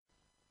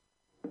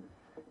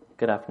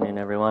Good afternoon,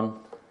 everyone.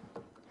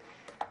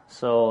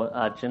 So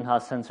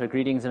Jinha sends her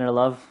greetings and her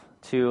love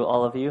to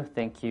all of you.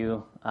 Thank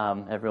you,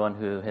 everyone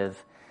who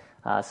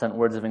has sent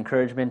words of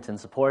encouragement and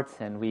support,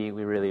 and we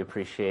really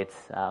appreciate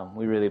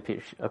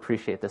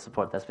the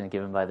support that's been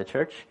given by the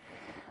church.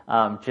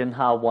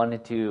 Jinha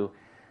wanted to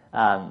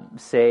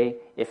say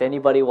if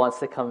anybody wants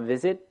to come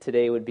visit,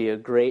 today would be a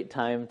great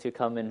time to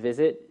come and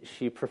visit.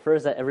 She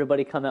prefers that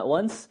everybody come at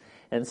once,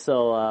 and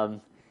so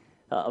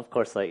of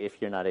course, like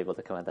if you're not able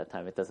to come at that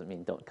time, it doesn't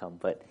mean don't come.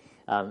 But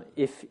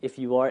if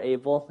you are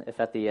able, if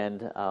at the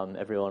end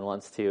everyone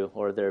wants to,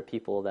 or there are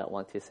people that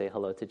want to say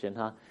hello to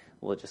Jinha,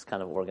 we'll just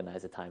kind of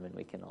organize a time and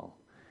we can all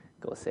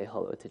go say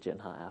hello to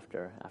Jinha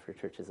after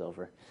church is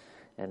over,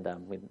 and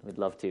we'd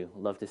love to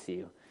see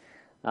you.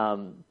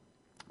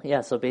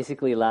 So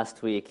basically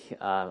last week,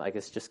 I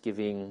guess just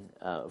giving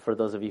for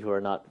those of you who are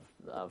not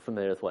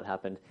familiar with what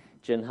happened,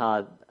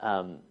 Jinha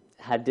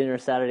had dinner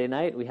Saturday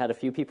night. We had a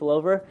few people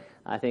over.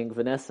 I think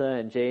Vanessa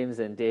and James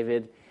and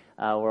David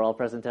were all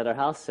present at our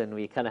house, and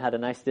we kind of had a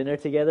nice dinner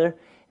together.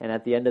 And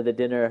at the end of the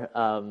dinner,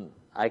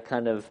 I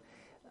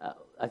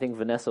think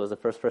Vanessa was the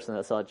first person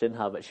that saw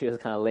Jinha, but she was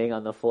kind of laying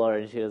on the floor,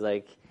 and she was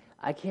like,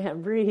 I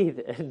can't breathe.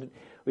 And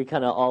we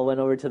kind of all went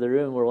over to the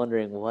room. We're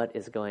wondering what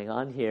is going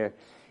on here.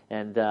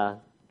 And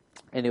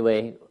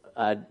anyway,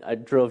 I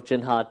drove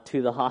Jinha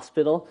to the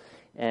hospital,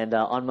 and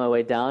on my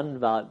way down,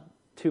 about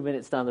 2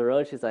 minutes down the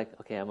road, she's like,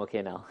 okay, I'm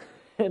okay now.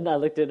 And I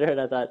looked at her and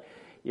I thought,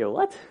 you're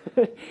what?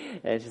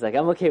 And she's like,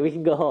 I'm okay, we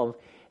can go home.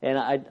 And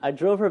I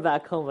drove her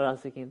back home, but I was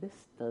thinking, this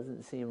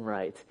doesn't seem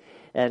right.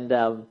 And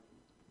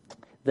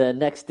the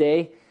next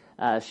day,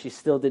 she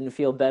still didn't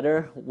feel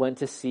better. Went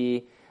to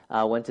see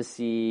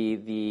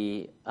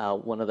the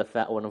one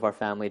of our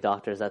family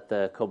doctors at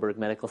the Coburg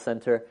Medical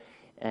Center,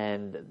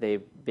 and they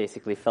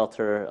basically felt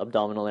her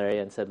abdominal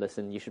area and said,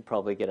 listen, you should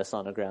probably get a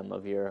sonogram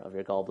of your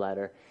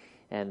gallbladder.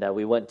 And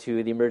we went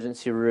to the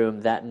emergency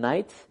room that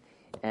night,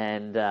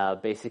 and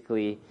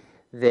basically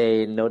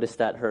they noticed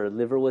that her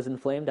liver was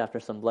inflamed after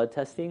some blood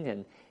testing.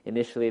 And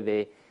initially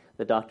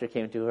the doctor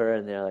came to her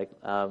and they're like,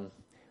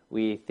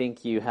 we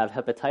think you have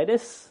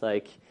hepatitis.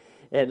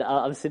 And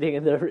I'm sitting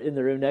in the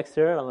room next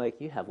to her, and I'm like,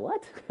 you have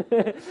what?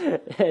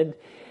 And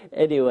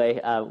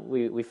anyway,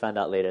 we found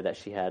out later that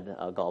she had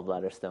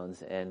gallbladder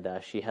stones, and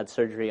she had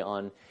surgery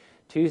on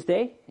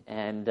Tuesday,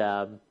 and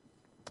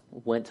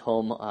went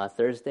home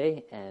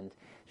Thursday, and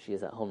she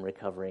is at home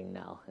recovering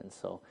now. And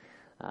so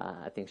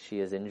I think she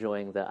is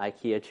enjoying the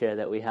IKEA chair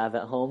that we have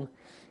at home,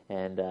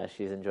 and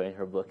she's enjoying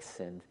her books,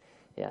 and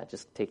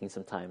just taking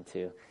some time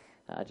to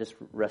just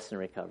rest and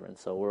recover. And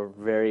so we're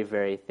very,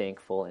 very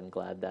thankful and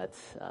glad that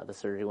the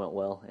surgery went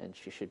well, and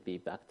she should be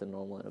back to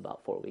normal in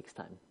about 4 weeks'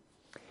 time.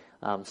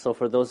 So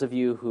for those of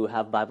you who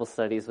have Bible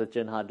studies with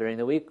Jinha during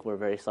the week, we're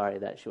very sorry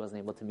that she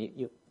wasn't able to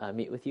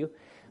meet with you.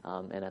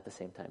 And at the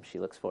same time, she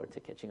looks forward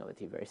to catching up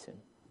with you very soon.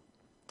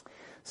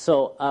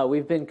 So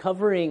we've been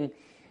covering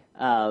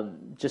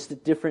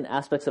just different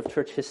aspects of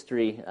church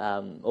history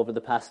over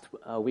the past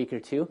week or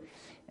two.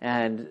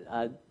 And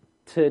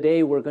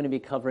today we're going to be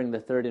covering the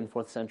 3rd and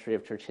 4th century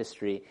of church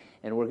history.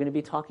 And we're going to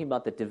be talking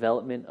about the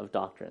development of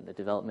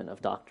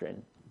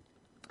doctrine.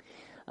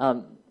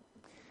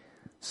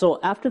 So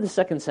after the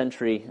 2nd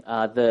century,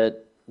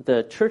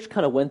 the church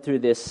kind of went through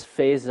this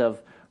phase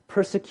of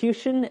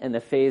persecution and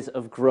the phase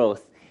of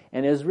growth.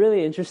 And it was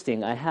really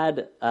interesting. I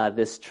had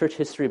this church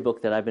history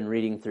book that I've been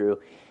reading through,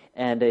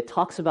 and it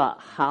talks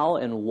about how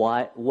and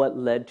what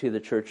led to the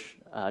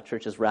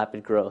church's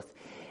rapid growth.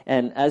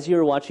 And as you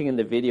were watching in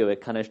the video,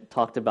 it kind of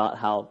talked about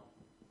how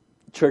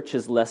church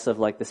is less of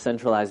like the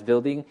centralized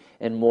building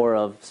and more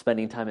of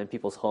spending time in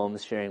people's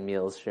homes, sharing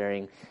meals,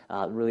 sharing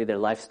really their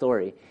life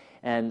story.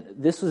 And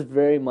this was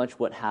very much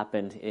what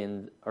happened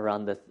in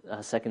around the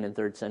 2nd and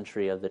 3rd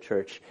century of the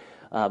church.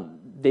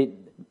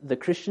 The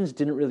Christians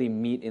didn't really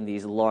meet in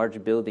these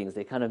large buildings.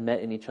 They kind of met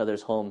in each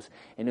other's homes,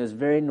 and it was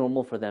very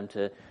normal for them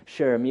to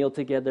share a meal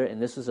together,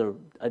 and this was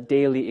a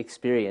daily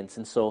experience.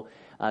 And so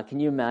can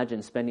you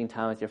imagine spending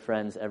time with your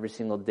friends every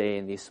single day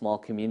in these small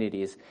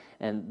communities?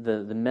 And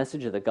the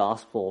message of the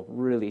gospel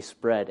really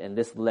spread, and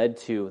this led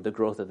to the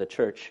growth of the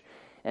church.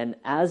 And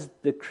as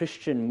the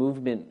Christian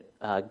movement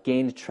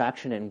gained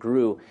traction and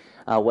grew,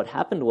 what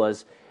happened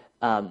was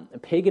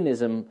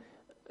paganism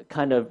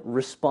kind of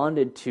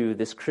responded to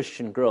this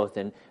Christian growth.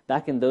 And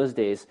back in those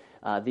days,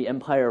 the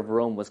Empire of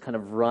Rome was kind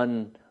of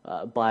run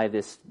by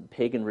this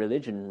pagan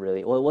religion,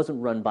 really. Well, it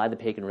wasn't run by the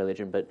pagan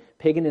religion, but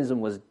paganism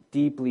was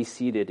deeply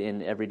seated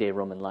in everyday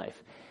Roman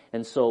life.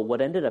 And so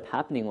what ended up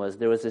happening was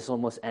there was this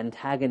almost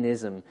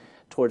antagonism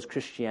towards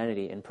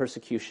Christianity, and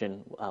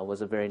persecution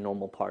was a very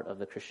normal part of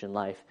the Christian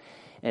life.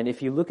 And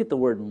if you look at the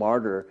word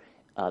martyr,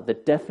 the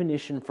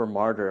definition for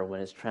martyr when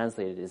it's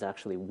translated is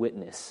actually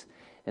witness.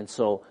 And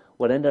so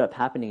what ended up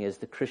happening is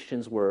the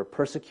Christians were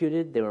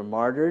persecuted, they were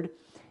martyred,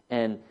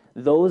 and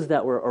those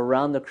that were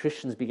around the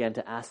Christians began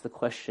to ask the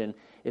question,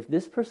 if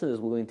this person is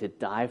willing to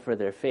die for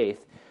their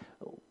faith,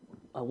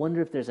 I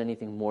wonder if there's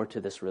anything more to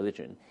this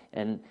religion.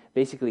 And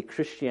basically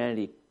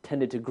Christianity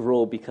tended to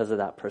grow because of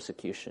that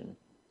persecution.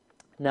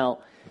 Now,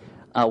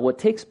 what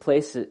takes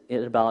place at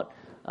about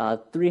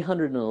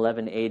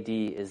 311 AD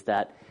is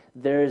that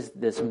there's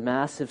this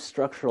massive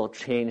structural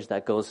change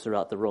that goes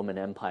throughout the Roman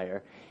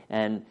Empire.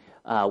 And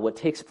what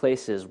takes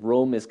place is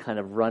Rome is kind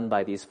of run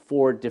by these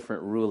 4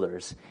 different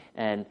rulers.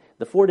 And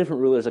the 4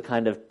 different rulers are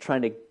kind of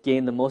trying to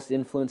gain the most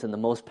influence and the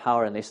most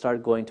power, and they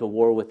started going to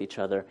war with each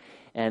other.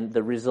 And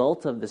the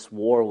result of this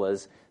war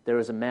was there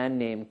was a man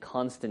named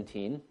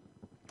Constantine.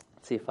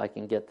 Let's see if I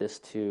can get this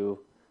to...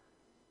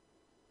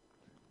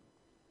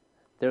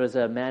 There was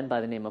a man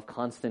by the name of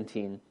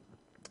Constantine,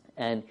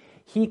 and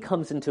he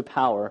comes into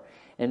power.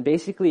 And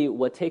basically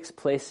what takes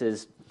place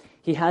is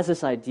he has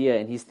this idea,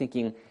 and he's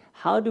thinking,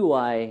 how do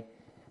I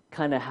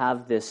kind of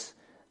have this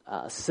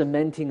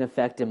cementing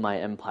effect in my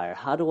empire?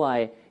 How do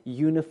I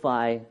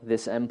unify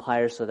this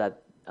empire so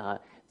that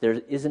there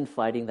isn't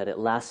fighting, that it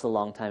lasts a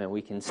long time, and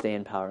we can stay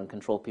in power and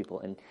control people?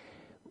 And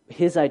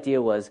his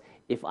idea was,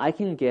 if I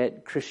can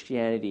get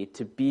Christianity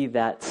to be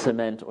that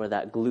cement or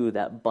that glue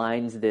that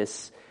binds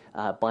this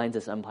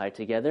empire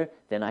together,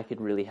 then I could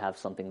really have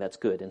something that's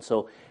good. And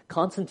so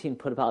Constantine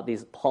put about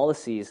these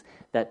policies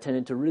that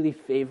tended to really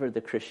favor the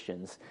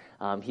Christians.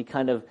 He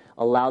kind of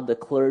allowed the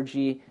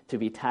clergy to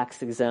be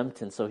tax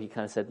exempt, and so he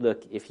kind of said,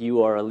 look, if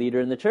you are a leader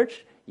in the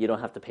church, you don't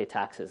have to pay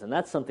taxes. And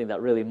that's something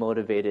that really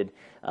motivated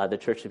the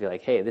church to be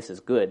like, hey, this is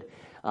good.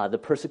 The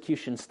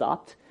persecution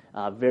stopped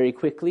very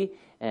quickly,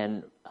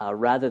 and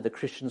rather the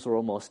Christians were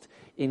almost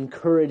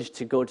encouraged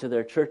to go to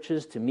their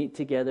churches, to meet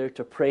together,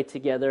 to pray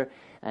together.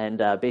 And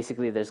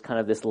basically there's kind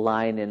of this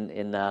line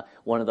in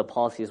one of the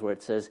policies where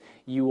it says,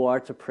 you are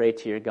to pray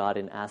to your God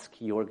and ask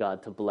your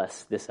God to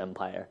bless this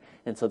empire.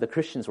 And so the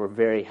Christians were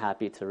very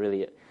happy to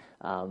really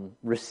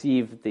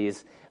receive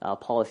these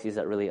policies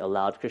that really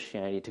allowed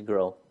Christianity to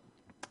grow.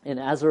 And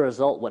as a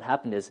result, what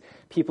happened is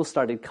people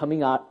started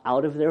coming out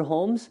of their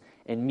homes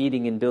and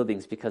meeting in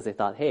buildings because they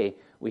thought, hey,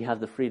 we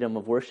have the freedom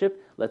of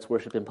worship, let's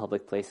worship in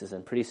public places.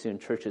 And pretty soon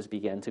churches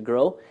began to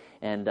grow.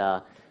 And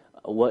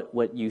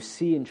what you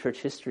see in church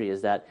history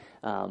is that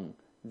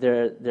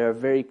there are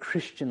very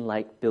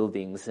Christian-like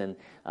buildings, and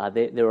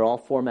they were all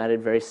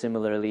formatted very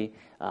similarly.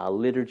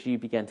 Liturgy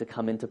began to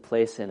come into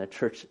place, and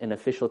an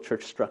official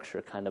church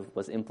structure kind of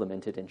was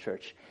implemented in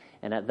church.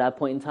 And at that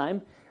point in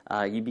time,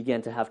 you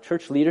began to have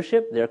church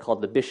leadership. They're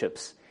called the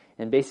bishops.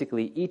 And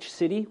basically each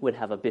city would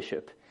have a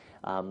bishop.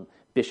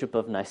 Bishop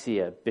of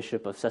Nicaea,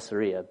 Bishop of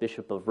Caesarea,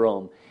 Bishop of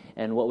Rome.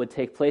 And what would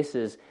take place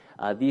is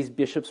these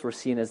bishops were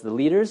seen as the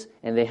leaders,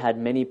 and they had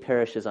many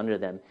parishes under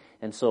them.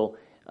 And so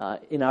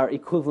in our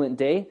equivalent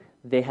day,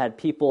 they had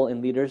people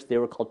and leaders. They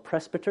were called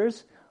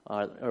presbyters,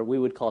 or we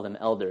would call them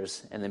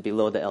elders, and then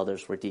below the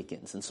elders were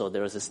deacons. And so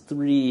there was this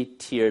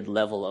 3-tiered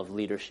level of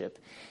leadership.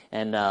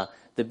 And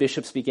the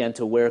bishops began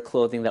to wear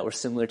clothing that were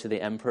similar to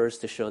the emperors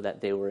to show that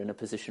they were in a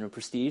position of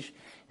prestige.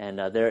 And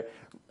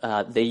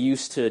they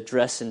used to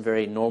dress in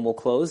very normal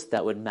clothes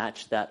that would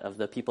match that of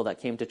the people that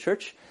came to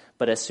church.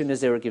 But as soon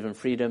as they were given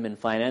freedom in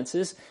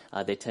finances,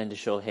 they tend to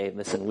show, hey,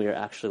 listen, we're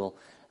actual...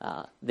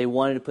 they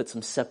wanted to put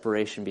some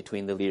separation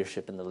between the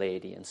leadership and the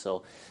laity. And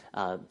so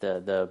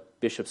the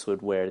bishops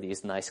would wear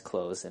these nice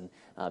clothes, and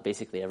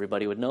basically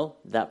everybody would know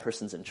that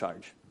person's in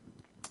charge.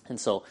 And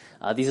so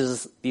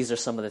these are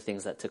some of the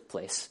things that took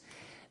place.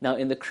 Now,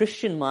 in the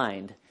Christian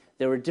mind,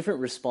 there were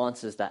different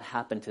responses that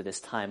happened to this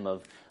time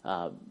of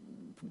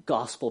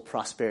gospel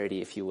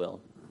prosperity, if you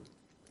will.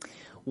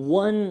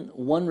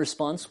 One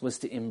response was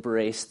to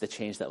embrace the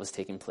change that was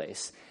taking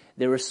place.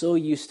 They were so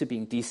used to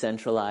being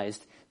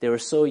decentralized. They were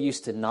so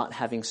used to not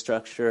having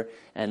structure,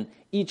 and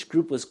each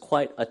group was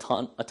quite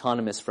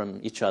autonomous from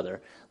each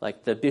other.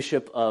 Like the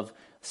bishop of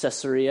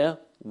Caesarea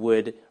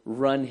would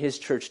run his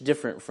church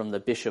different from the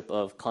bishop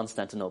of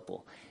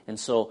Constantinople. And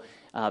so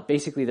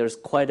basically there's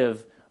quite a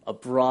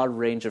broad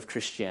range of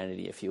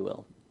Christianity, if you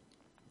will.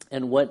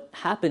 And what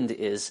happened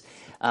is,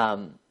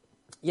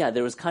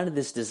 there was kind of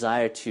this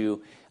desire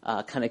to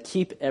kind of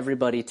keep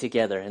everybody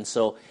together. And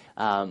so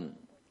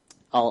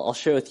I'll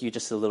share with you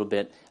just a little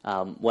bit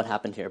what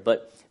happened here.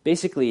 But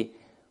basically,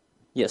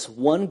 yes,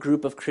 one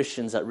group of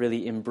Christians that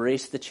really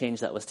embraced the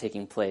change that was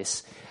taking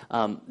place,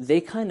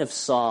 they kind of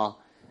saw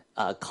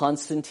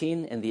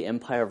Constantine and the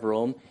Empire of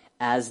Rome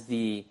as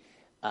the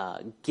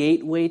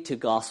gateway to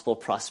gospel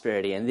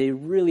prosperity. And they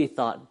really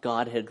thought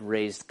God had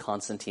raised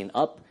Constantine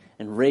up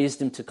and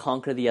raised him to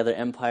conquer the other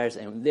empires,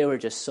 and they were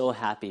just so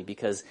happy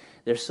because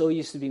they're so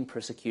used to being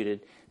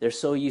persecuted, they're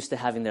so used to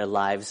having their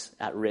lives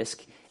at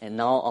risk, and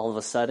now all of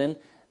a sudden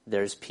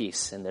there's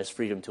peace and there's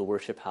freedom to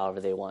worship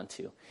however they want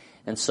to.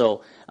 And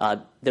so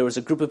there was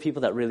a group of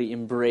people that really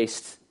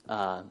embraced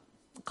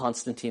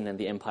Constantine and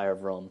the Empire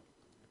of Rome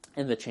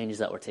and the changes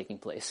that were taking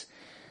place.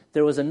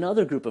 There was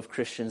another group of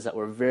Christians that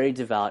were very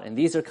devout, and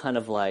these are kind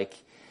of like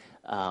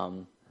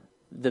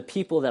the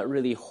people that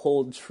really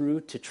hold true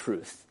to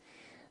truth.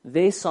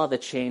 They saw the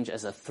change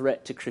as a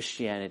threat to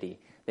Christianity.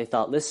 They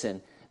thought,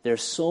 listen,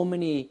 there's so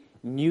many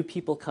new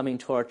people coming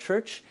to our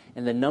church,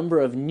 and the number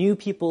of new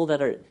people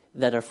that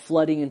are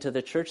flooding into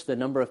the church, the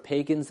number of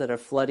pagans that are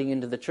flooding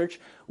into the church,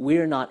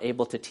 we're not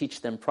able to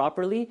teach them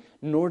properly,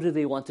 nor do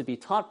they want to be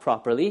taught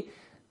properly.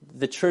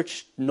 the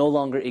church no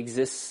longer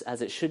exists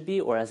as it should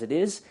be or as it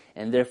is,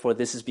 and therefore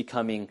this is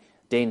becoming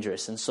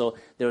dangerous. And so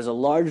there was a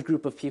large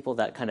group of people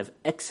that kind of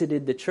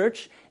exited the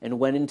church and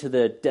went into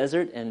the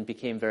desert and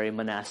became very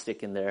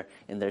monastic in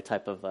their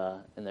type of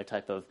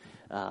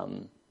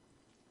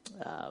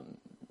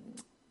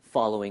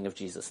following of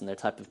Jesus, and their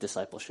type of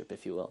discipleship,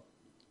 if you will.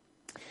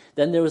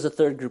 Then there was a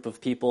third group of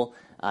people.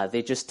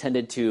 They just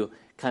tended to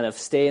kind of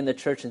stay in the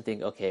church and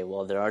think, okay,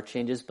 well, there are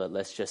changes, but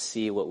let's just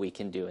see what we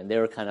can do. And they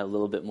were kind of a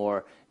little bit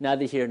more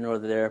neither here nor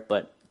there,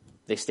 but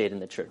they stayed in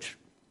the church.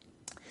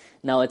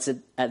 Now, it's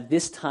at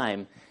this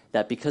time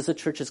that because the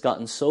church has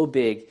gotten so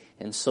big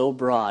and so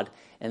broad,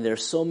 and there are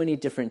so many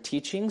different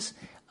teachings,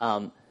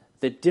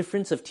 the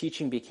difference of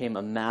teaching became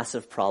a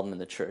massive problem in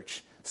the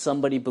church.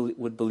 Somebody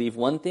would believe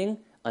one thing,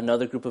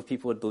 another group of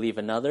people would believe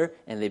another,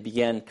 and they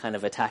began kind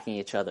of attacking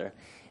each other.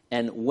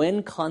 And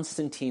when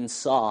Constantine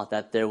saw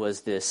that there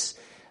was this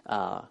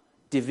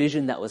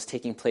division that was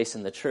taking place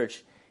in the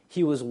church,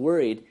 he was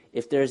worried,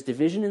 if there's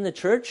division in the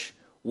church,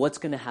 what's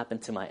going to happen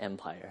to my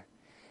empire?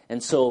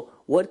 And so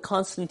what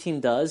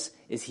Constantine does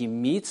is he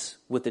meets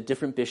with the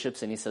different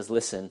bishops and he says,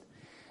 listen,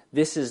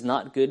 this is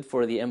not good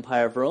for the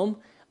Empire of Rome.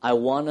 I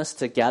want us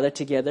to gather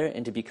together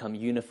and to become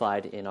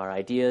unified in our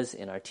ideas,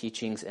 in our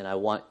teachings, and I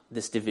want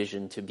this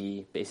division to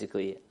be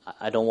basically,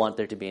 I don't want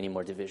there to be any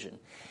more division.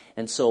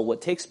 And so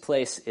what takes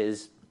place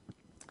is,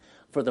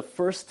 for the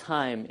first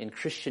time in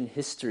Christian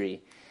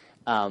history,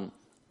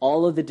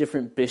 all of the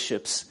different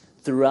bishops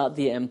throughout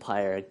the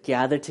empire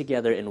gather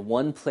together in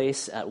one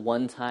place at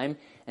one time,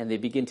 and they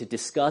begin to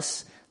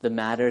discuss the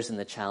matters and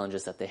the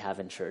challenges that they have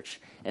in church.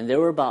 And there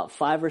were about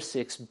 5 or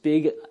 6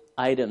 big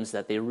items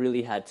that they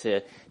really had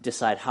to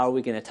decide, how are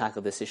we going to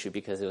tackle this issue,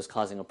 because it was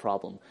causing a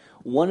problem.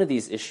 One of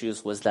these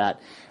issues was that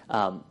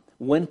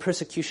when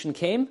persecution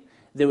came,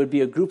 there would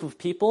be a group of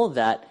people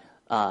that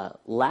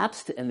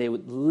lapsed and they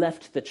would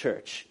left the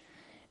church.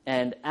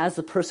 And as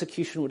the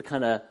persecution would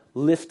kind of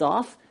lift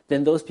off,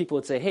 then those people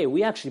would say, hey,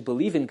 we actually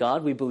believe in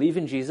God, we believe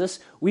in Jesus,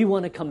 we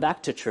want to come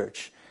back to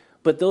church.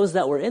 But those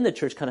that were in the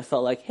church kind of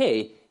felt like,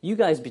 hey, you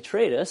guys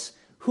betrayed us.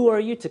 Who are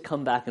you to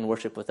come back and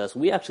worship with us?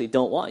 We actually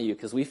don't want you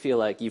because we feel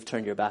like you've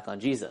turned your back on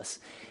Jesus.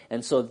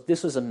 And so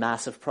this was a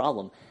massive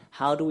problem.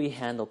 How do we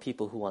handle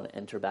people who want to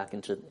enter back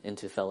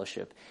into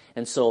fellowship?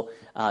 And so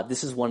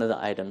this is one of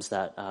the items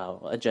that,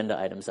 agenda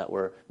items that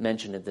were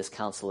mentioned in this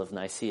Council of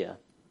Nicaea.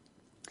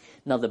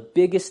 Now, the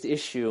biggest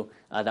issue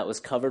that was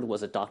covered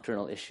was a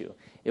doctrinal issue.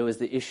 It was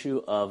the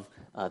issue of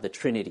the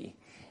Trinity.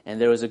 And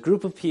there was a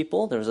group of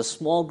people, there was a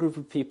small group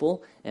of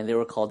people, and they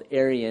were called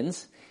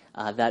Arians,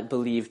 that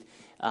believed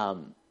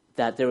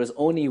that there was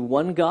only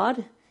one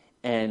God,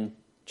 and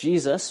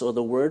Jesus, or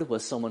the Word,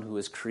 was someone who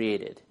was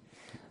created.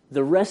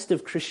 The rest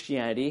of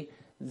Christianity,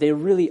 they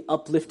really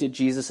uplifted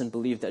Jesus and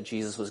believed that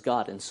Jesus was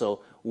God. And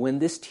so when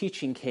this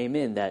teaching came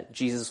in that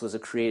Jesus was a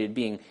created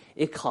being,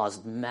 it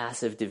caused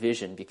massive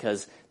division,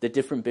 because the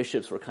different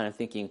bishops were kind of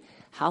thinking,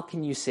 how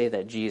can you say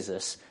that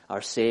Jesus,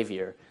 our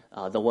Savior,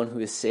 the one who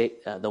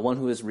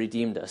has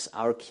redeemed us,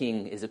 our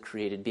King, is a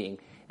created being?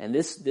 And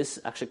this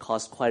actually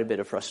caused quite a bit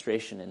of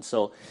frustration. And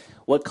so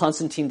what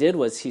Constantine did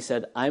was he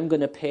said, I'm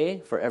going to pay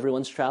for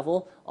everyone's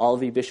travel. All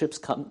of you bishops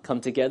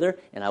come together,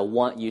 and I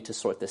want you to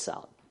sort this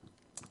out.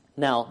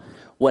 Now,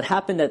 what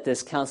happened at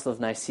this Council of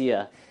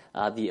Nicaea,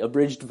 the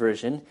abridged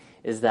version,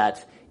 is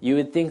that you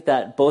would think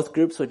that both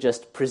groups would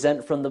just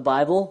present from the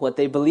Bible what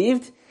they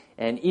believed,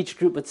 and each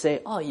group would say,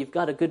 oh, you've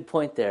got a good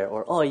point there,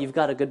 or oh, you've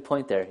got a good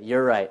point there.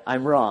 You're right,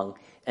 I'm wrong.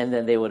 And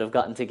then they would have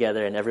gotten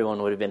together and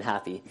everyone would have been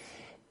happy.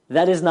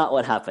 That is not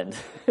what happened.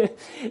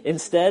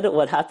 Instead,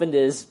 what happened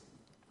is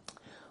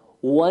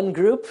one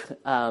group,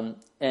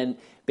 and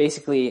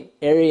basically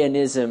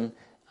Arianism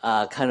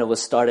kind of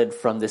was started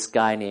from this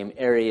guy named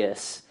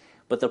Arius.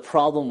 But the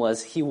problem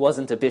was he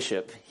wasn't a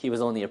bishop. He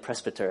was only a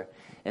presbyter.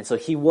 And so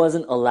he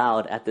wasn't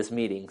allowed at this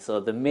meeting. So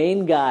the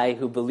main guy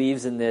who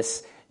believes in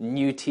this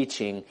new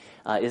teaching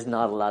is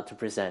not allowed to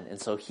present.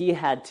 And so he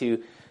had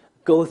to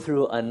go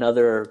through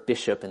another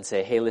bishop and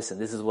say, hey, listen,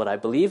 this is what I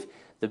believe.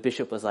 The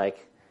bishop was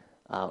like,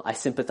 I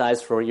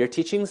sympathize for your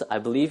teachings, I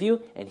believe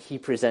you, and he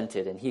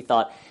presented. And he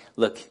thought,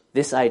 look,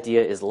 this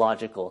idea is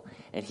logical.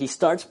 And he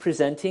starts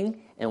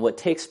presenting, and what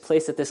takes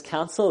place at this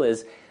council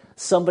is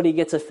somebody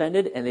gets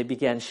offended, and they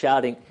began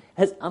shouting.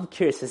 I'm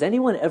curious, has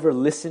anyone ever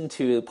listened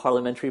to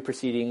parliamentary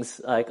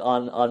proceedings like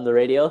on the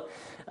radio?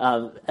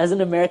 As an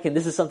American,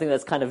 this is something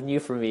that's kind of new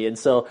for me. And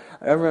so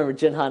I remember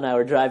Jinha and I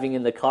were driving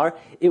in the car.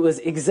 It was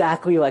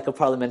exactly like a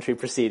parliamentary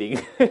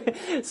proceeding.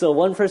 So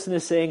one person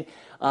is saying,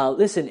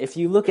 listen, if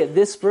you look at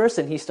this verse,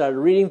 and he started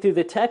reading through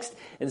the text,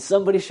 and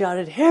somebody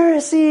shouted,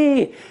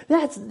 heresy!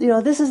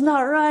 This is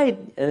not right.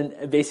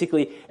 And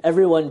basically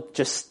everyone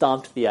just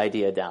stomped the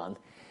idea down.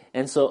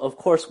 And so, of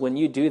course, when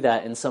you do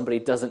that and somebody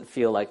doesn't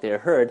feel like they're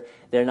heard,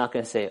 they're not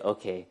going to say,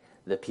 okay,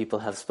 the people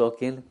have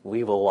spoken,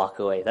 we will walk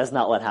away. That's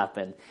not what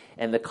happened.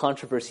 And the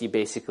controversy,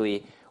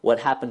 basically, what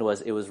happened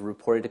was it was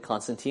reported to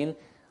Constantine,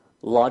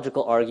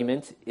 logical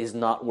argument is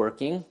not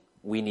working,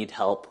 we need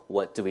help,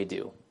 what do we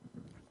do?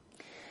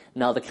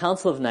 Now, the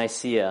Council of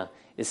Nicaea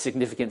is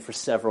significant for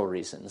several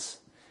reasons.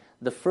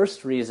 The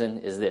first reason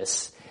is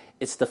this.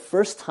 It's the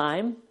first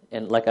time,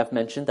 and like I've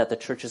mentioned, that the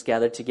church is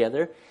gathered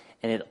together,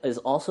 and it is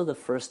also the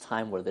first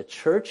time where the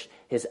church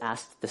has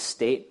asked the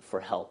state for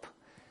help.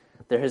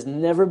 There has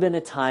never been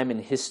a time in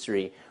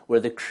history where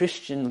the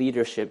Christian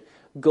leadership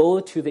go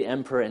to the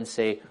emperor and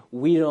say,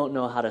 we don't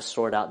know how to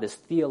sort out this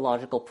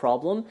theological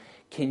problem.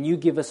 Can you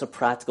give us a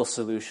practical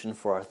solution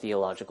for our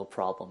theological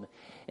problem?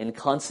 And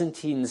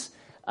Constantine's,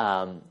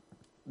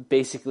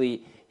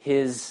 basically,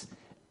 his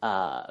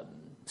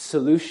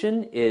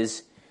solution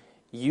is,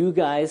 you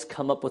guys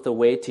come up with a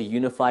way to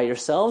unify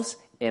yourselves,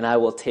 and I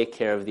will take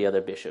care of the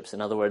other bishops. In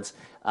other words,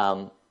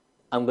 I'm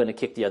going to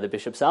kick the other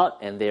bishops out,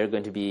 and they're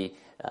going to be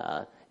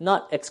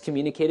not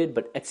excommunicated,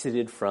 but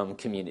exited from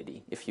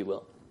community, if you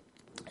will.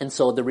 And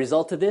so the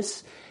result of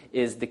this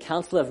is the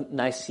Council of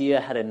Nicaea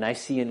had a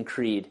Nicene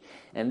Creed.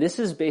 And this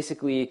is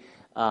basically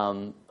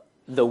the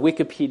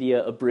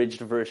Wikipedia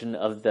abridged version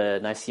of the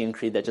Nicene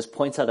Creed that just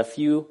points out a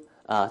few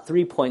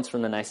 3 points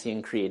from the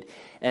Nicene Creed.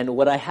 And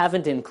what I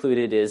haven't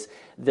included is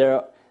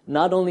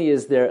not only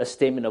is there a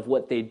statement of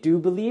what they do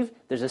believe,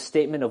 there's a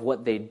statement of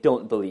what they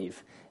don't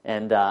believe.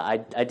 And I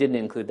didn't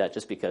include that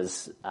just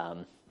because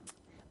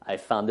I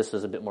found this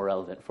was a bit more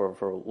relevant for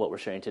what we're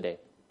sharing today.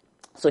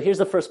 So here's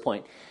the first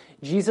point.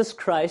 Jesus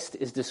Christ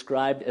is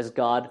described as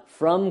God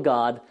from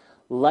God,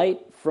 light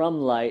from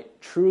light,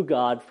 true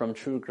God from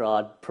true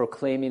God,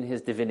 proclaiming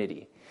his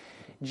divinity.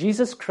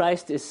 Jesus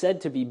Christ is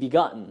said to be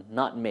begotten,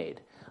 not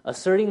made,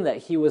 asserting that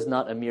he was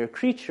not a mere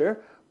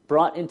creature,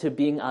 brought into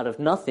being out of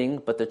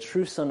nothing, but the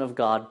true Son of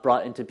God,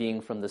 brought into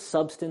being from the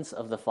substance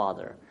of the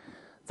Father.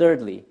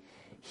 Thirdly,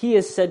 he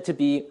is said to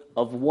be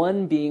of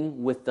one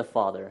being with the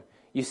Father.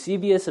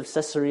 Eusebius of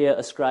Caesarea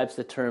ascribes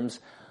the terms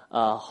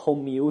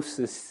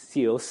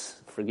homoousios,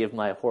 forgive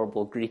my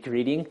horrible Greek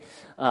reading,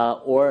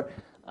 or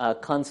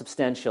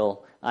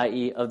consubstantial,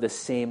 i.e. of the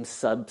same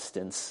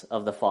substance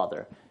of the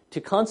Father. To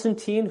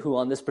Constantine, who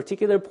on this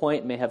particular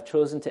point may have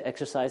chosen to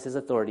exercise his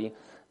authority,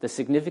 the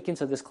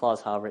significance of this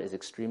clause, however, is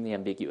extremely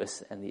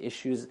ambiguous, and the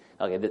issues.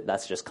 Okay,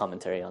 that's just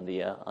commentary on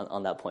the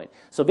on that point.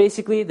 So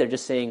basically, they're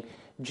just saying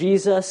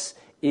Jesus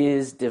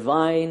is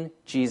divine,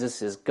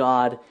 Jesus is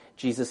God,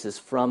 Jesus is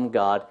from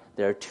God.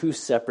 There are two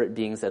separate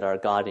beings that are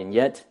God, and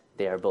yet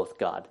they are both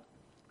God.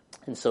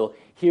 And so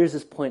here's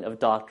this point of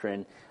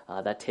doctrine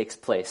that takes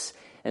place.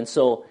 And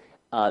so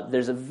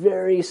there's a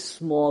very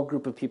small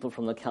group of people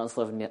from the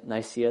Council of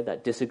Nicaea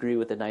that disagree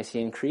with the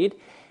Nicene Creed.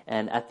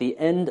 And at the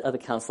end of the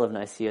Council of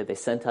Nicaea, they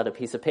sent out a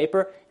piece of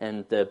paper,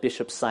 and the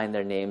bishops signed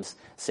their names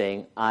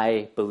saying,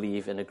 I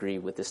believe and agree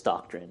with this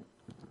doctrine.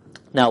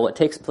 Now, what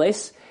takes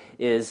place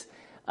is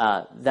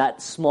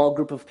that small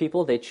group of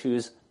people, they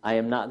choose, I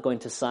am not going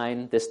to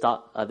sign this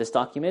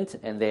document,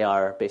 and they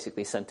are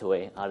basically sent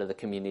away out of the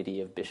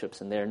community of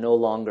bishops, and they're no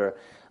longer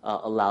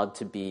allowed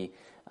to be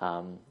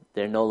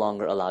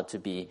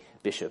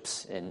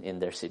bishops in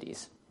their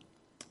cities.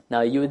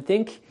 Now, you would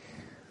think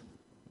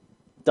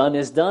done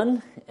is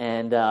done,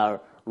 and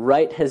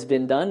right has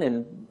been done,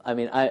 and I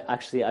mean,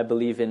 I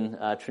believe in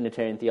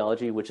Trinitarian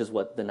theology, which is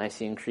what the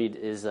Nicene Creed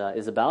is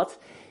about,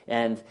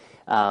 and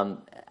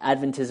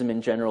Adventism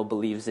in general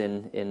believes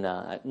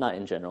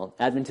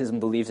Adventism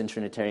believes in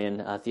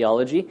Trinitarian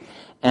theology,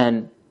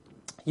 and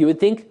you would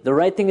think the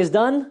right thing is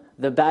done,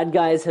 the bad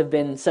guys have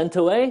been sent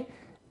away,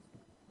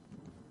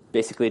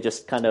 basically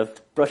just kind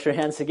of brush your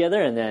hands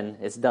together and then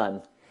it's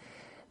done.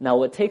 Now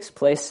what takes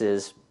place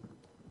is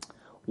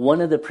one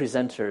of the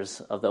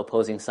presenters of the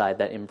opposing side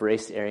that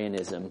embraced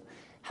Arianism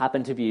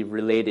happened to be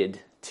related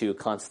to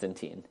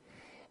Constantine.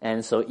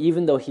 And so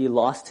even though he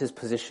lost his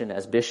position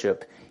as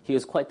bishop, he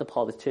was quite the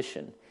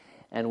politician.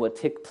 And what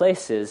took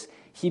place is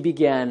he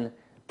began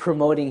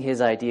promoting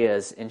his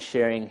ideas and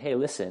sharing, hey,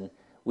 listen,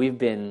 we've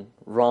been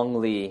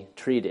wrongly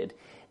treated.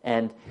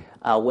 And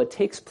what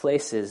takes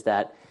place is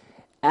that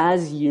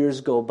as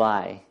years go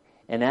by,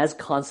 and as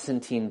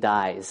Constantine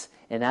dies,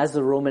 and as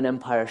the Roman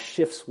Empire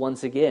shifts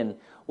once again,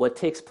 what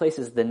takes place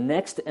is the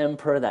next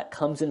emperor that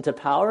comes into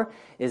power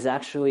is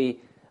actually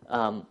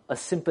a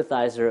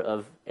sympathizer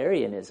of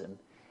Arianism.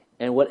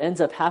 And what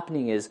ends up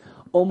happening is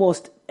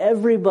almost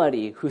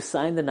everybody who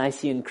signed the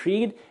Nicene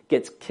Creed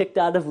gets kicked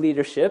out of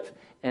leadership,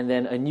 and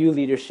then a new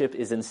leadership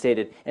is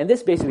instated. And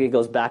this basically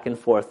goes back and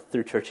forth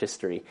through church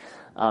history.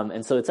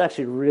 And so it's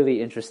actually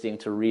really interesting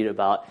to read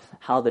about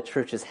how the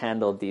church has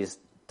handled these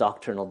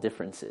doctrinal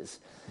differences.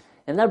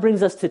 And that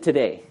brings us to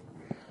today.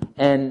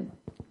 And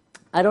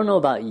I don't know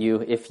about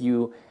you if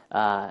you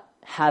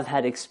have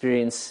had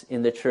experience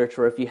in the church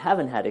or if you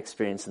haven't had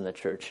experience in the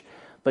church.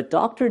 But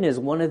doctrine is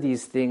one of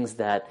these things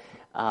that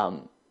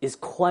is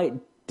quite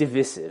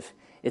divisive.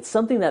 It's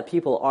something that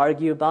people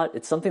argue about.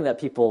 It's something that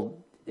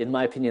people, in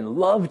my opinion,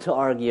 love to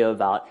argue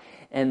about.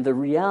 And the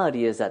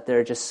reality is that there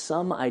are just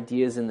some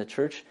ideas in the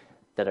church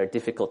that are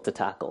difficult to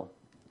tackle.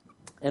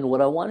 And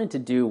what I wanted to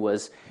do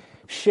was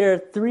share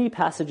 3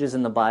 passages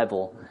in the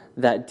Bible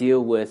that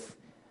deal with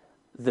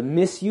the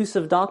misuse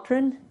of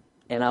doctrine,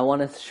 and I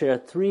want to share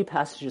 3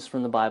 passages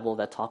from the Bible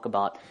that talk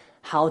about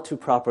how to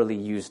properly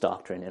use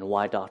doctrine and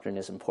why doctrine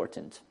is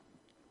important.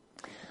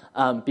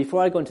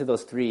 Before I go into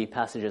those three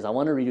passages, I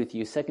want to read with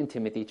you 2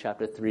 Timothy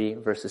chapter 3,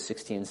 verses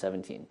 16 and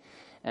 17.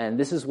 And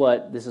this is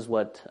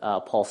what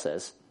Paul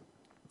says.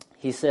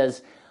 He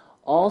says,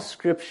 "All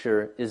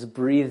Scripture is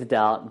breathed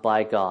out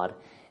by God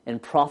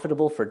and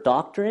profitable for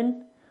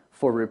doctrine,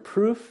 for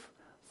reproof,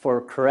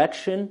 for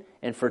correction,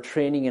 and for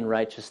training in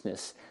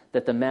righteousness,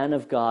 that the man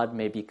of God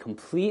may be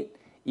complete,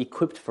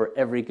 equipped for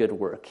every good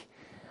work."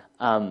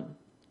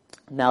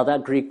 Now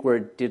that Greek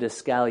word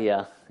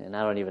didaskalia, and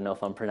I don't even know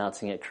if I'm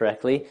pronouncing it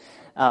correctly,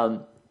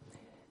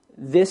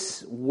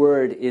 this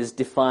word is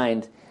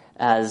defined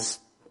as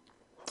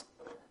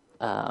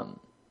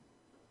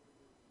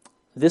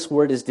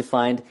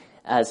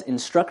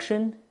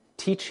instruction,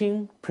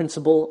 teaching,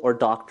 principle, or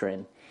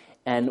doctrine.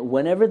 And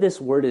whenever this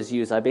word is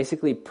used, I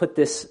basically put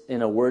this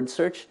in a word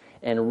search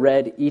and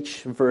read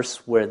each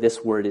verse where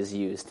this word is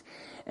used.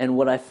 And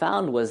what I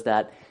found was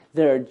that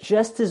there are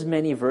just as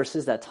many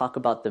verses that talk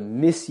about the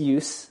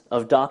misuse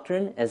of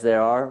doctrine as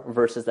there are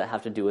verses that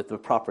have to do with the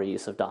proper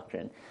use of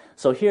doctrine.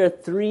 So here are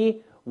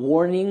 3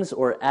 warnings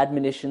or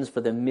admonitions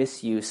for the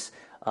misuse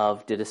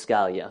of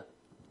didaskalia.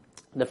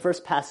 The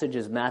first passage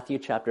is Matthew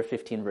chapter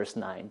 15, verse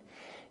 9.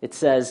 It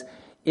says,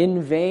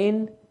 "In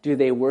vain do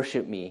they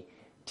worship me,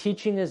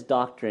 teaching as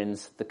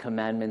doctrines the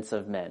commandments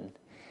of men."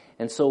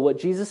 And so what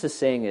Jesus is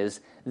saying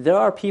is, there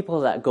are people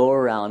that go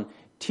around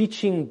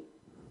teaching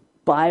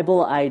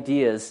Bible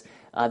ideas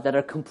that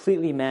are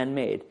completely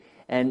man-made.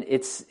 And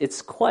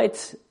it's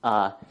quite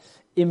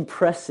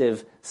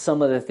impressive,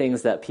 some of the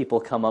things that people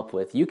come up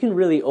with. You can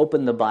really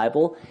open the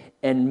Bible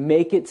and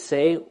make it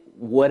say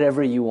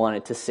whatever you want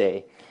it to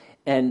say.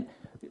 And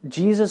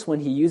Jesus, when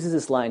he uses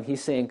this line,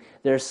 he's saying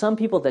there are some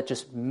people that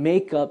just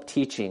make up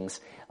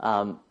teachings,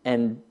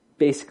 and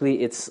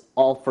basically it's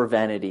all for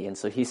vanity. And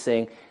so he's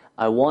saying,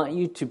 I want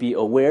you to be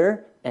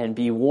aware and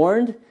be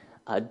warned.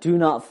 Do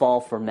not fall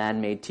for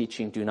man-made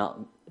teaching. Do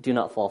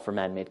not fall for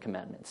man-made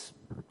commandments.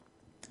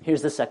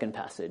 Here's the second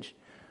passage.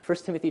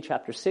 1 Timothy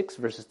chapter 6,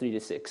 verses 3 to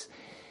 6.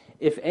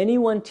 "If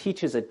anyone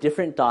teaches a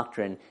different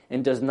doctrine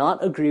and does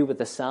not agree with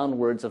the sound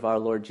words of our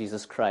Lord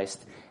Jesus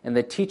Christ and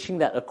the teaching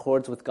that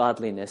accords with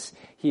godliness,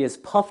 he is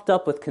puffed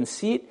up with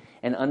conceit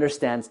and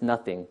understands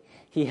nothing.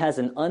 He has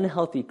an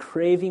unhealthy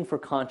craving for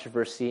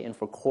controversy and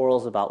for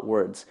quarrels about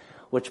words,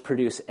 which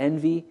produce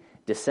envy,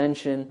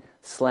 dissension,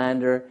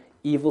 slander,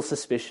 evil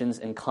suspicions,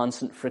 and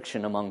constant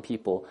friction among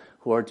people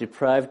who are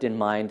deprived in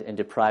mind and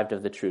deprived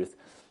of the truth,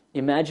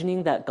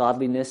 imagining that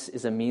godliness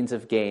is a means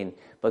of gain,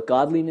 but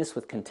godliness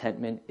with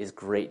contentment is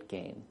great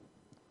gain."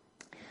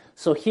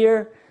 So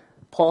here,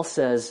 Paul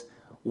says,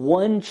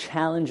 one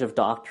challenge of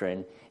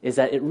doctrine is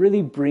that it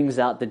really brings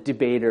out the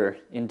debater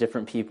in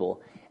different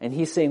people. And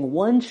he's saying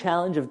one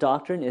challenge of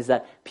doctrine is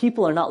that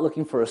people are not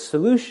looking for a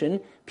solution,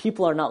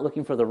 people are not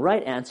looking for the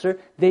right answer,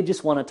 they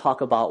just want to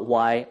talk about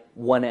why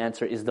one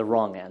answer is the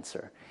wrong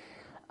answer.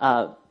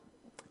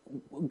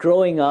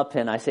 Growing up,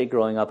 and I say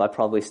growing up, I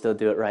probably still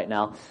do it right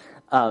now,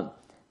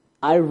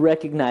 I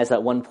recognized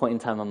at one point in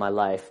time in my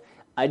life,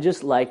 I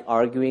just like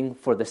arguing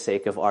for the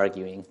sake of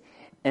arguing.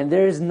 And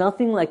there is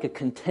nothing like a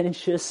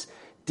contentious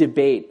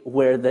debate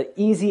where the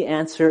easy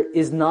answer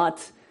is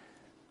not,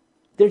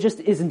 there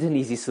just isn't an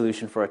easy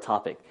solution for a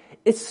topic.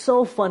 It's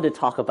so fun to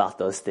talk about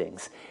those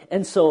things.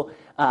 And so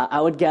I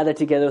would gather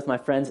together with my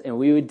friends and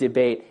we would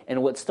debate.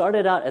 And what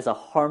started out as a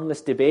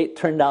harmless debate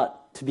turned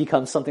out to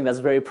become something that's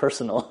very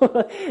personal.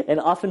 And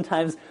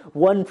oftentimes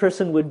one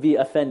person would be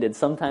offended.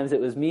 Sometimes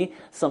it was me,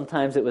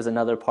 sometimes it was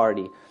another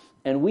party.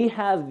 And we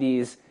have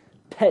these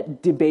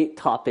pet debate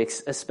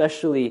topics,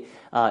 especially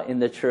in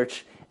the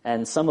church,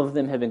 and some of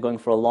them have been going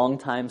for a long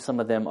time, some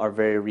of them are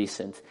very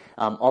recent.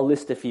 I'll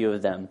list a few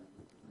of them.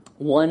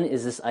 One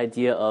is this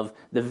idea of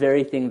the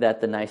very thing that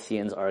the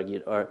Nicaeans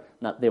argued, or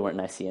not, they weren't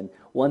Nicene.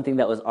 One thing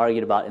that was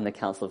argued about in the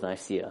Council of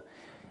Nicaea.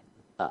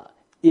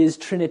 Is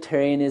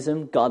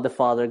Trinitarianism, God the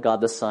Father,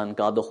 God the Son,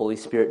 God the Holy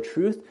Spirit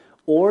truth?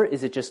 Or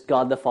is it just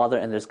God the Father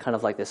and there's kind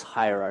of like this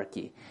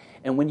hierarchy?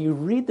 And when you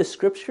read the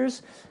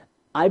scriptures,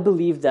 I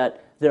believe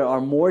that there are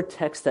more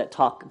texts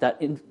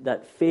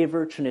that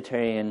favor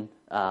Trinitarian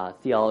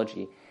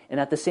theology.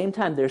 And at the same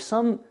time, there's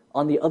some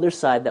on the other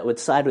side that would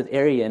side with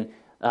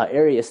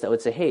Arius that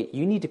would say, hey,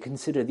 you need to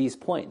consider these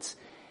points.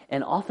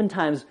 And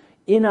oftentimes,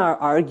 in our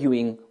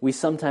arguing, we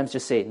sometimes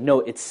just say, no,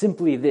 it's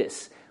simply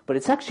this. But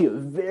it's actually a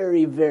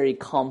very, very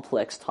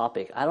complex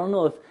topic. I don't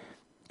know if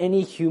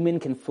any human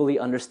can fully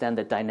understand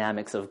the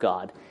dynamics of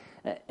God.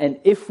 And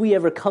if we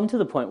ever come to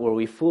the point where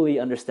we fully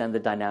understand the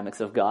dynamics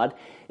of God,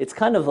 it's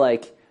kind of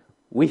like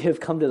we have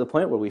come to the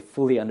point where we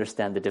fully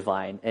understand the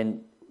divine.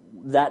 And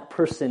that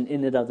person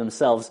in and of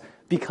themselves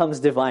becomes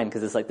divine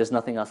because it's like there's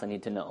nothing else I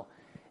need to know.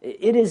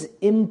 It is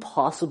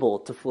impossible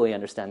to fully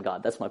understand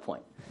God. That's my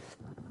point.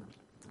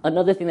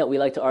 Another thing that we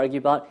like to argue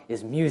about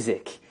is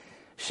music.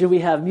 Should we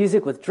have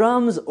music with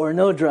drums or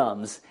no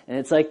drums? And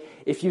it's like,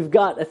 if you've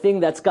got a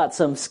thing that's got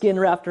some skin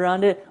wrapped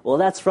around it, well,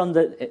 that's from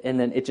and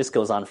then it just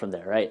goes on from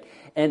there, right?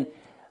 And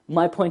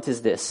my point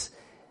is this.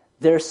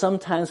 There are some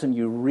times when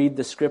you read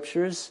the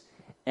scriptures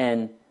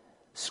And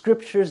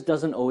Scripture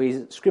doesn't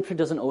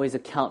always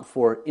account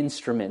for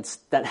instruments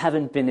that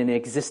haven't been in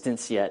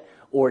existence yet,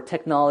 or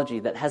technology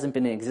that hasn't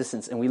been in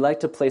existence, and we like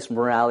to place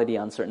morality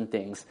on certain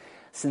things.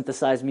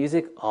 Synthesized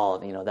music,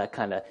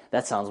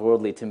 that sounds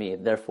worldly to me,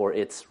 therefore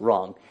it's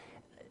wrong.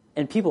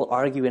 And people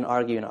argue,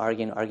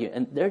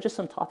 and there are just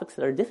some topics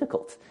that are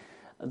difficult.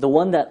 The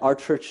one that our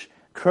church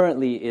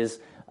currently is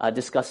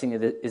discussing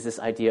is this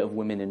idea of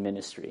women in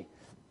ministry.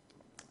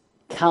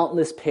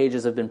 Countless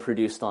pages have been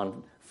produced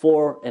on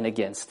for and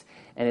against,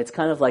 and it's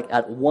kind of like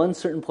at one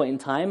certain point in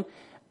time,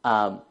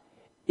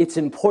 it's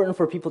important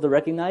for people to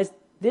recognize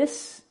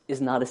this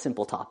is not a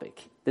simple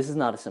topic. This is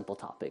not a simple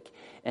topic,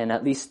 and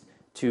at least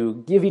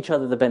to give each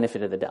other the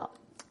benefit of the doubt.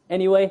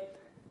 Anyway,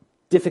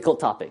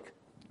 difficult topic.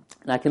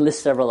 And I can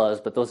list several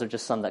others, but those are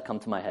just some that come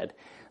to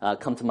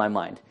my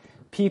mind.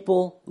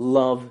 People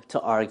love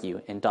to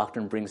argue, and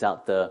doctrine brings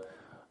out the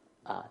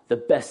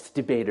best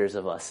debaters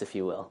of us, if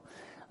you will.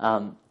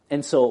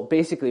 And so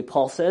basically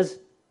Paul says,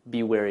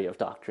 be wary of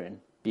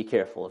doctrine. Be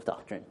careful of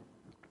doctrine.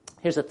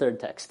 Here's a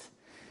third text.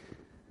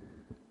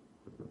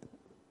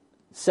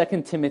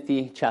 2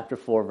 Timothy chapter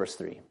 4, verse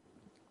 3.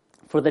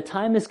 For the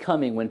time is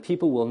coming when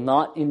people will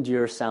not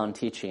endure sound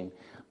teaching,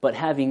 but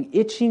having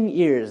itching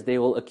ears, they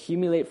will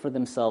accumulate for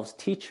themselves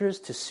teachers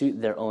to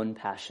suit their own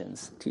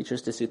passions.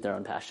 Teachers to suit their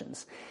own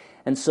passions.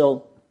 And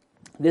so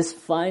this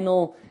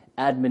final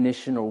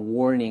admonition or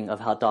warning of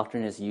how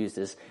doctrine is used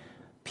is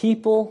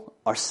people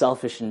are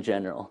selfish in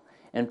general.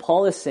 And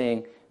Paul is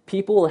saying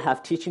people will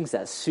have teachings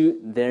that suit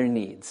their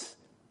needs.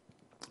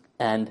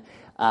 And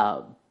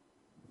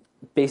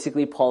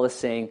basically Paul is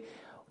saying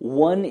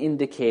one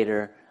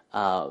indicator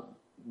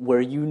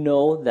where you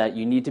know that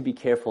you need to be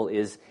careful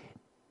is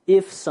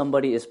if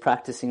somebody is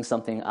practicing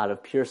something out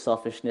of pure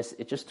selfishness,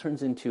 it just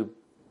turns into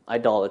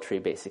idolatry,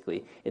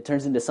 basically. It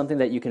turns into something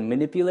that you can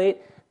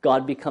manipulate.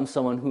 God becomes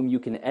someone whom you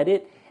can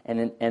edit,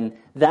 and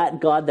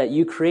that God that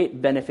you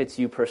create benefits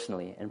you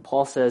personally. And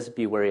Paul says,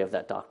 be wary of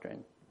that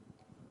doctrine.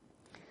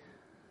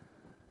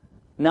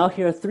 Now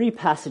here are three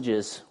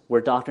passages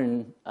where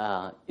doctrine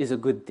is a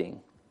good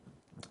thing.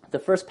 The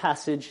first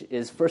passage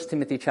is 1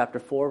 Timothy chapter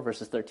 4,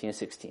 verses 13 and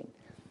 16.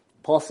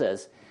 Paul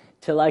says,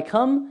 till I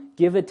come,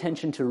 give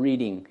attention to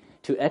reading,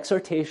 to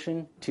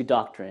exhortation, to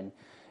doctrine.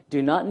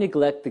 Do not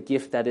neglect the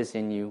gift that is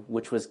in you,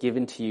 which was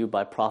given to you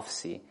by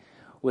prophecy,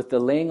 with the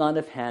laying on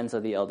of hands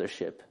of the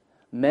eldership.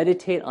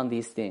 Meditate on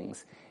these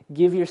things.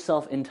 Give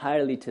yourself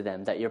entirely to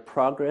them, that your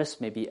progress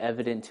may be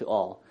evident to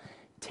all.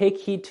 Take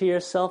heed to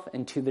yourself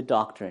and to the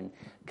doctrine.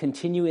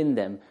 Continue in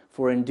them,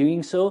 for in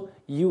doing so,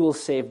 you will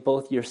save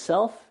both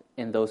yourself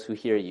and those who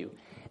hear you.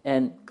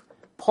 And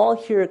Paul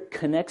here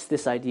connects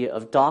this idea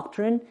of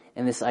doctrine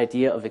and this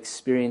idea of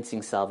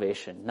experiencing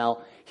salvation. Now,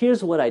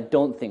 here's what I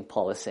don't think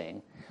Paul is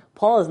saying.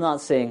 Paul is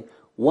not saying,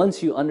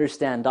 once you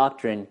understand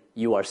doctrine,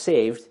 you are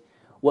saved.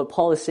 What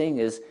Paul is saying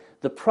is,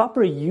 the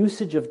proper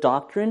usage of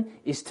doctrine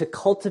is to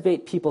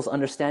cultivate people's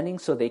understanding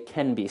so they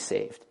can be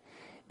saved.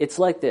 It's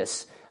like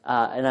this,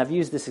 and I've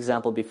used this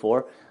example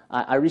before.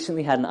 I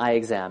recently had an eye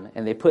exam,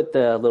 and they put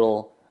the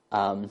little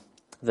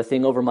the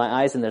thing over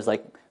my eyes, and there's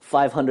like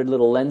 500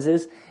 little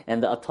lenses,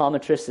 and the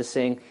optometrist is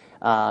saying,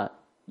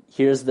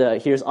 here's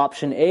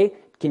option A.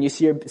 Can you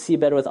see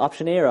better with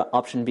option A or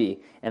option B?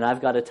 And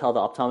I've got to tell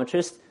the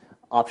optometrist,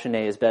 option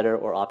A is better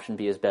or option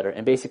B is better.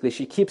 And basically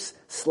she keeps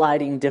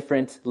sliding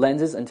different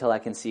lenses until I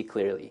can see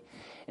clearly.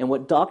 And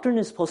what doctrine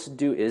is supposed to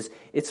do is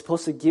it's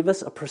supposed to give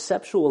us a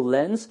perceptual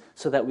lens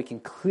so that we can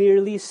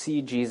clearly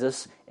see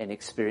Jesus and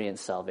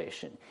experience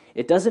salvation.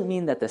 It doesn't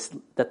mean that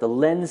the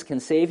lens can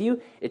save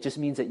you. It just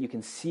means that you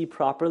can see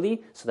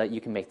properly so that you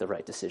can make the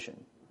right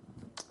decision.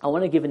 I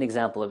want to give an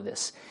example of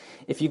this.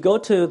 If you go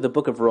to the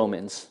book of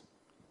Romans,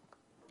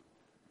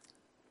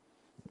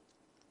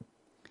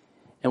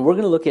 and we're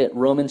going to look at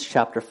Romans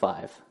chapter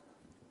 5.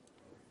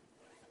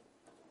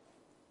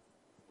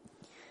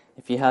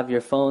 If you have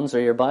your phones or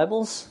your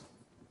Bibles,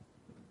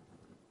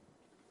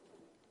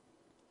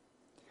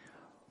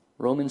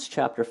 Romans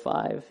chapter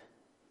 5,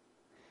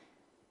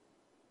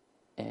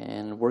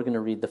 and we're going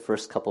to read the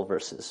first couple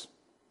verses.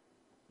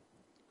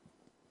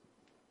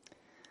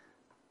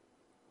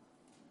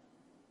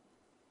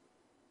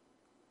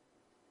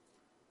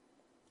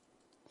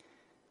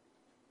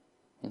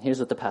 And here's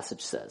what the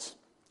passage says.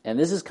 And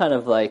this is kind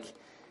of like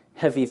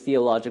heavy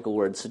theological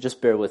words, so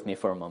just bear with me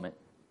for a moment.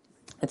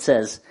 It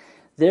says,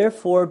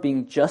 therefore,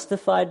 being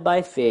justified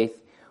by faith,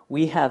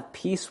 we have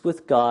peace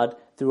with God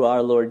through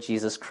our Lord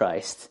Jesus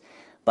Christ,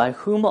 by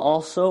whom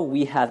also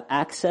we have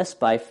access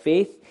by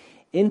faith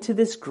into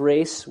this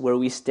grace where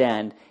we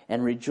stand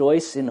and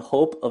rejoice in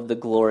hope of the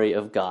glory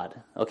of God.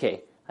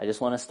 Okay, I just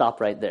want to stop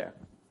right there.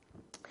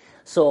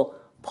 So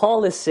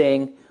Paul is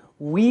saying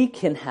we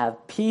can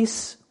have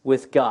peace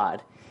with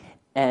God,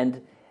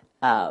 and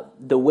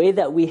the way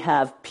that we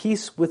have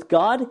peace with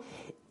God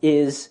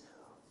is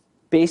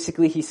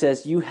basically, he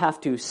says, you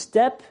have to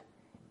step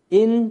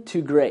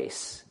into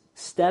grace.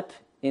 Step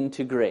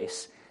into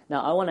grace.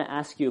 Now, I want to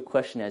ask you a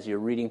question as you're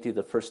reading through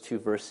the first two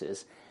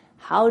verses.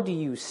 How do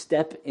you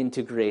step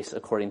into grace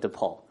according to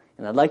Paul?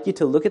 And I'd like you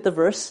to look at the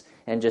verse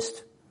and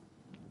just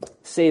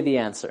say the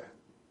answer.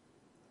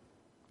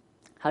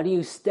 How do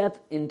you step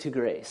into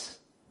grace?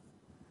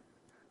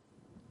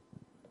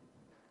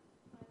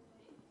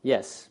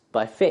 Yes,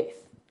 by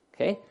faith.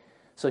 Okay?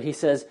 So he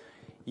says,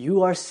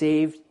 you are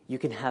saved, you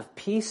can have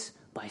peace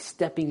by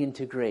stepping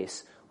into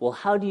grace. Well,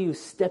 how do you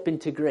step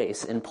into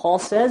grace? And Paul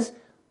says,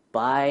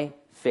 by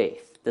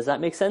faith. Does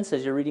that make sense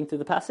as you're reading through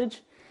the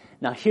passage?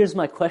 Now, here's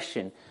my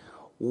question.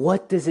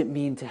 What does it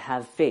mean to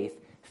have faith?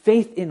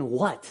 Faith in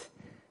what?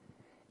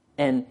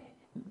 And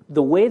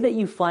the way that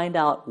you find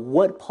out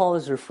what Paul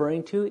is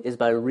referring to is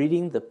by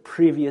reading the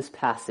previous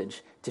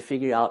passage to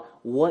figure out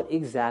what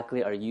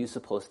exactly are you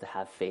supposed to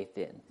have faith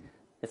in,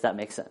 if that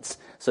makes sense.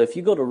 So if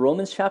you go to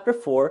Romans chapter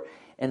 4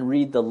 and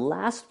read the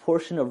last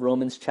portion of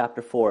Romans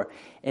chapter 4,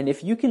 and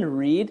if you can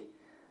read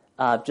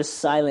just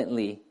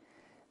silently,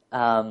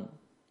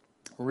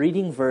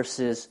 reading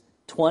verses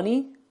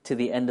 20 to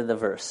the end of the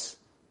verse.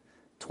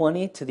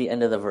 20 to the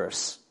end of the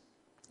verse.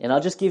 And I'll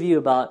just give you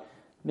about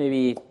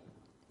maybe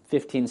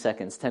 15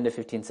 seconds, 10 to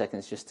 15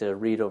 seconds just to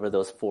read over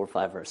those 4 or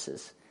 5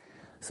 verses.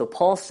 So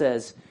Paul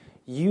says,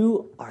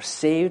 you are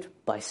saved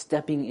by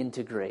stepping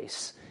into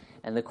grace.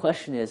 And the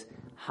question is,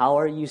 how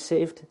are you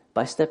saved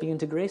by stepping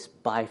into grace?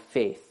 By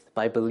faith,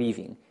 by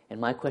believing.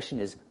 And my question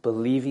is,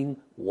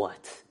 believing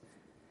what?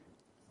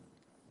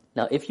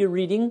 Now, if you're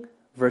reading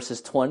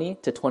verses 20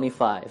 to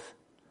 25,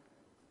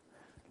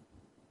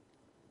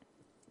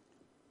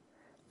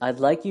 I'd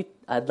like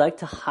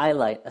to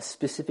highlight a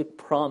specific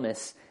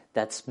promise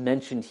that's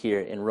mentioned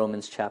here in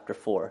Romans chapter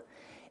 4.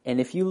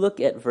 And if you look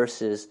at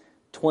verses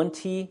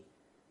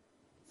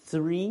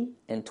 23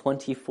 and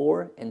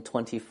 24 and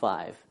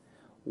 25,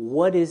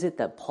 what is it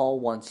that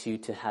Paul wants you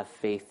to have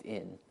faith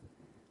in?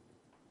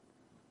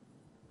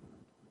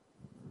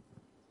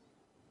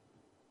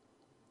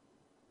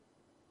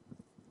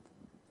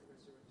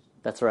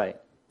 That's right,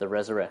 the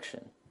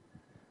resurrection.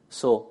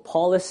 So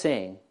Paul is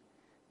saying,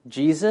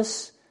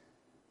 Jesus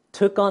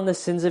took on the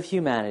sins of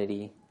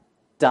humanity,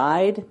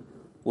 died,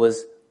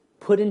 was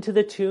put into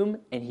the tomb,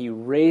 and he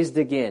raised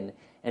again.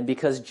 And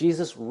because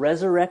Jesus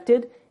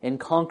resurrected and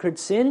conquered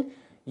sin,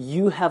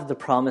 you have the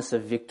promise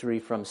of victory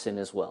from sin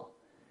as well.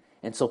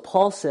 And so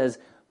Paul says,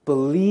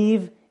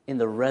 believe in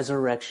the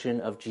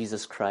resurrection of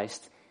Jesus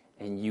Christ,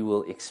 and you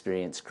will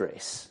experience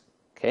grace.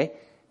 Okay?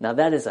 Now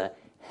that is a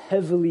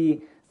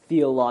heavily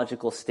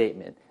theological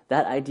statement.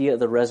 That idea of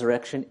the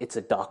resurrection, it's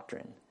a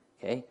doctrine.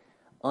 Okay?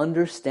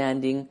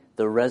 Understanding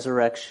the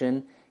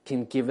resurrection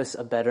can give us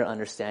a better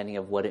understanding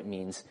of what it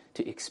means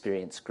to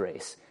experience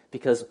grace.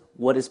 Because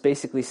what it's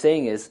basically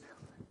saying is,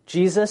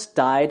 Jesus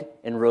died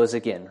and rose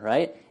again,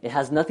 right? It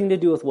has nothing to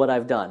do with what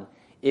I've done.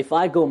 If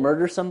I go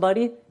murder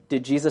somebody,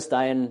 did Jesus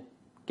die and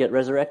get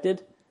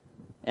resurrected?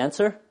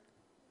 Answer?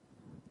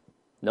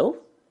 No?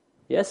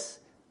 Yes?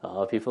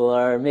 Oh, people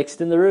are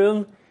mixed in the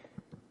room.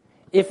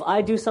 If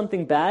I do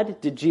something bad,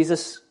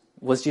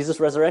 was Jesus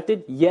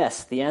resurrected?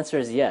 Yes. The answer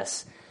is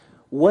yes.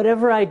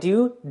 Whatever I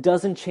do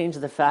doesn't change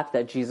the fact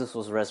that Jesus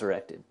was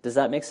resurrected. Does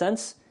that make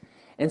sense?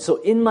 And so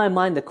in my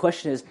mind, the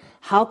question is,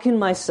 how can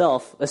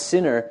myself, a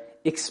sinner,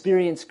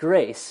 experience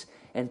grace?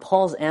 And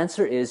Paul's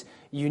answer is,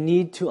 you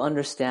need to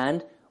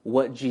understand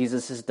what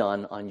Jesus has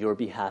done on your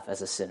behalf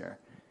as a sinner.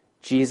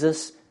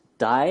 Jesus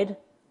died,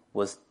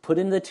 was put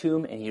in the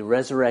tomb, and he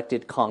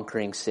resurrected,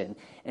 conquering sin.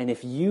 And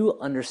if you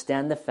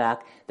understand the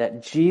fact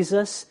that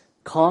Jesus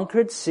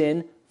conquered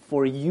sin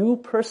for you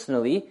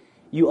personally,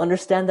 you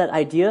understand that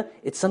idea,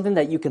 it's something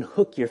that you can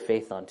hook your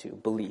faith onto,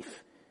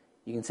 belief.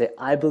 You can say,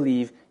 I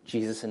believe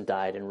Jesus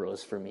died and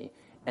rose for me,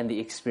 and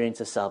the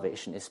experience of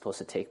salvation is supposed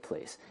to take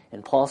place.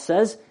 And Paul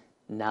says,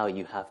 now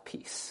you have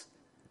peace.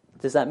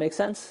 Does that make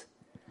sense?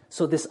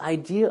 So this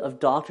idea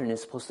of doctrine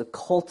is supposed to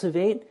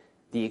cultivate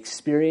the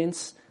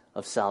experience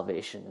of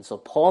salvation. And so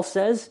Paul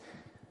says,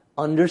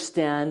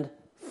 understand,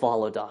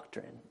 follow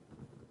doctrine.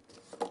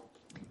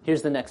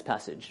 Here's the next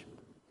passage.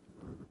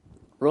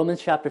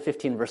 Romans chapter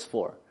 15, verse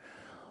 4.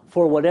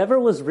 For whatever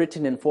was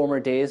written in former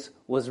days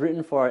was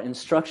written for our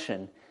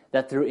instruction,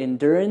 that through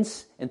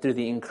endurance and through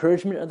the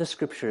encouragement of the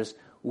Scriptures,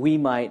 we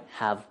might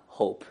have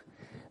hope.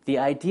 The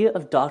idea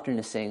of doctrine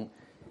is saying,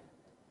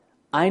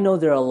 I know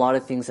there are a lot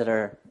of things that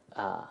are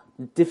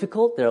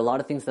difficult, there are a lot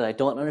of things that I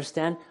don't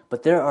understand,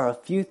 but there are a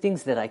few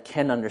things that I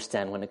can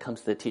understand when it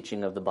comes to the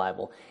teaching of the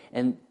Bible.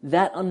 And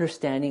that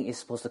understanding is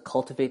supposed to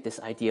cultivate this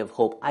idea of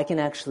hope. I can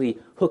actually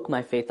hook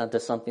my faith onto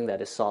something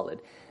that is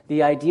solid.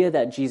 The idea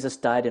that Jesus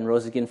died and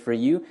rose again for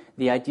you,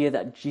 the idea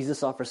that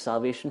Jesus offers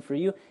salvation for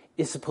you,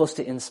 is supposed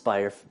to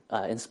inspire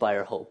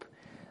hope.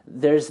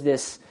 There's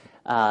this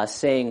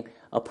saying,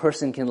 a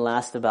person can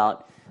last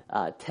about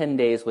 10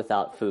 days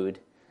without food,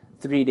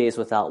 3 days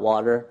without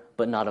water,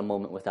 but not a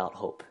moment without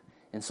hope.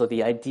 And so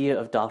the idea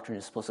of doctrine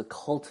is supposed to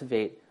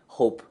cultivate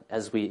hope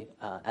as we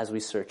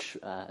search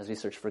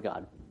for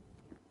God.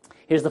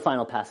 Here's the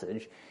final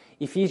passage,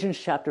 Ephesians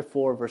chapter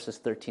 4, verses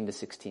 13 to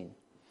 16.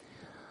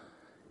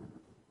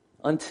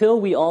 Until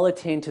we all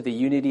attain to the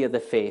unity of the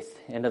faith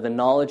and of the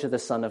knowledge of the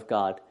Son of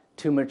God,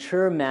 to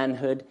mature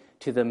manhood,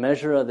 to the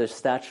measure of the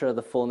stature of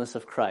the fullness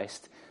of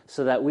Christ,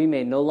 so that we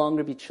may no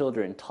longer be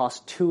children,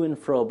 tossed to and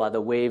fro by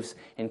the waves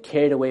and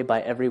carried away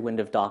by every wind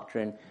of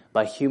doctrine,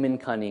 by human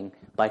cunning,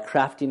 by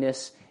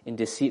craftiness in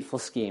deceitful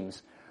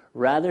schemes.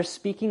 Rather,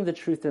 speaking the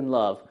truth in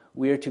love,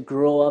 we are to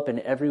grow up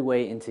in every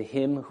way into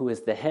Him who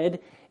is the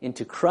head,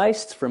 into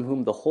Christ, from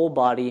whom the whole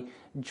body,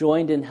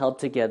 joined and held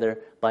together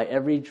by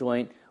every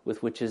joint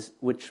with which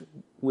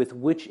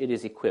it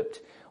is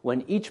equipped,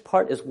 when each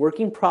part is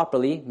working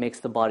properly, makes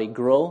the body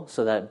grow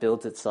so that it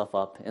builds itself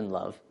up in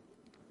love.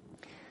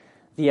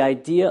 The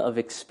idea of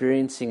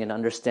experiencing and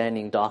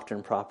understanding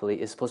doctrine properly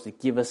is supposed to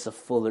give us a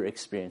fuller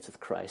experience with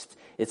Christ.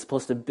 It's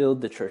supposed to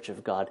build the church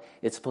of God.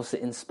 It's supposed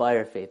to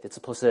inspire faith. It's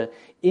supposed to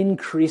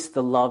increase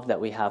the love that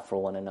we have for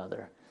one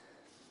another.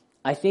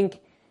 I think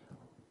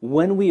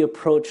when we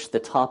approach the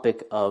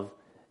topic of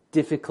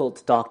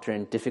difficult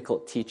doctrine,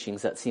 difficult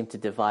teachings that seem to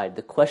divide,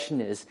 the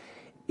question is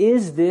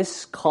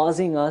this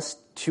causing us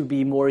to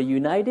be more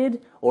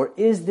united, or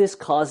is this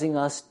causing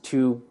us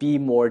to be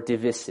more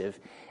divisive?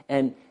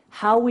 And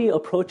how we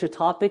approach a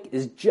topic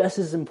is just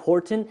as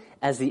important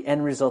as the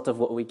end result of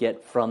what we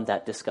get from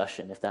that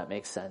discussion, if that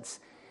makes sense.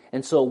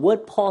 And so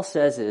what Paul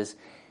says is,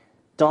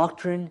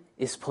 doctrine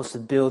is supposed to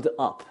build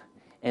up.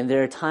 And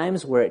there are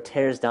times where it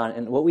tears down.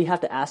 And what we have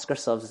to ask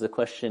ourselves is the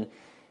question,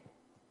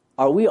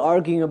 are we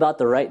arguing about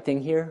the right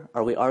thing here?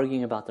 Are we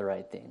arguing about the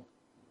right thing?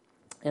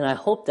 And I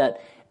hope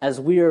that as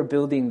we are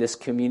building this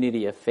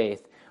community of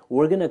faith,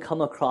 we're going to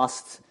come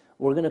across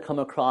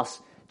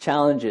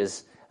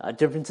challenges,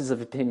 differences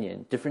of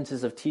opinion,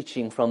 differences of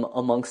teaching from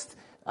amongst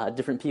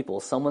different people.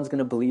 Someone's going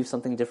to believe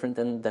something different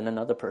than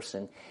another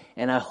person.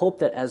 And I hope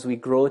that as we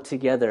grow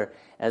together,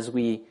 as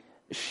we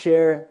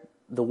share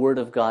the Word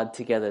of God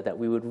together, that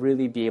we would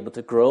really be able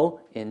to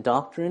grow in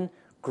doctrine,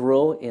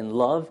 grow in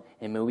love,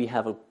 and may we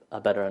have a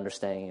better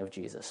understanding of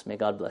Jesus. May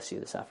God bless you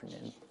this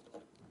afternoon.